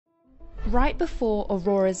Right before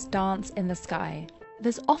auroras dance in the sky,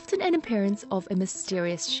 there's often an appearance of a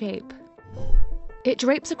mysterious shape. It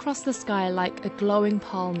drapes across the sky like a glowing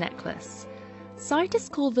pearl necklace. Scientists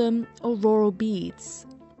call them auroral beads.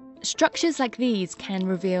 Structures like these can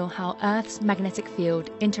reveal how Earth's magnetic field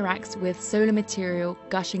interacts with solar material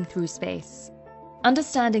gushing through space.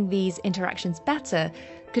 Understanding these interactions better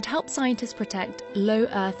could help scientists protect low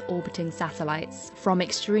Earth orbiting satellites from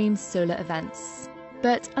extreme solar events.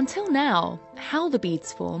 But until now, how the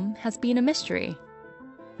beads form has been a mystery.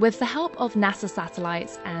 With the help of NASA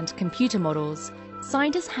satellites and computer models,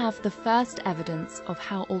 scientists have the first evidence of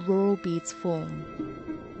how auroral beads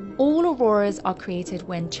form. All auroras are created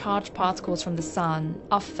when charged particles from the sun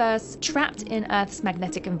are first trapped in Earth's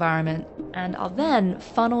magnetic environment and are then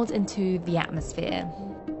funneled into the atmosphere.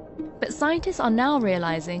 But scientists are now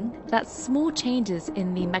realizing that small changes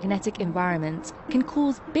in the magnetic environment can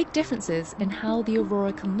cause big differences in how the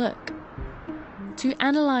aurora can look. To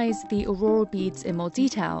analyze the auroral beads in more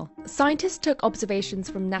detail, scientists took observations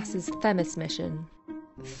from NASA's THEMIS mission.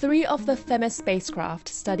 3 of the THEMIS spacecraft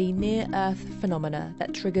study near-Earth phenomena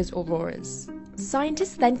that triggers auroras.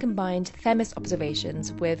 Scientists then combined THEMIS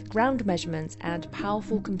observations with ground measurements and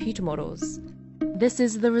powerful computer models. This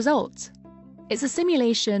is the result. It's a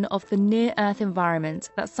simulation of the near-Earth environment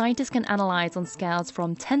that scientists can analyze on scales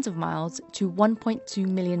from tens of miles to 1.2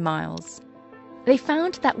 million miles. They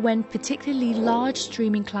found that when particularly large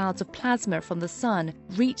streaming clouds of plasma from the sun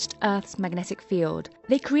reached Earth's magnetic field,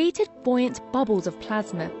 they created buoyant bubbles of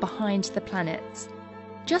plasma behind the planet.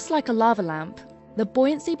 Just like a lava lamp, the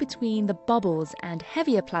buoyancy between the bubbles and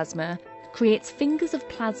heavier plasma creates fingers of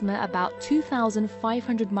plasma about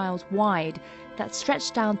 2,500 miles wide that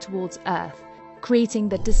stretch down towards Earth, creating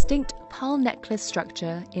the distinct pearl necklace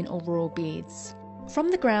structure in auroral beads. From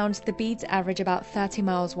the ground, the beads average about 30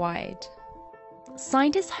 miles wide.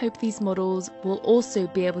 Scientists hope these models will also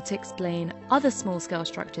be able to explain other small-scale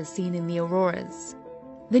structures seen in the auroras.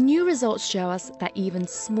 The new results show us that even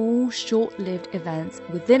small, short-lived events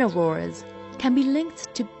within auroras can be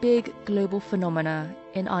linked to big global phenomena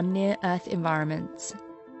in our near-Earth environment.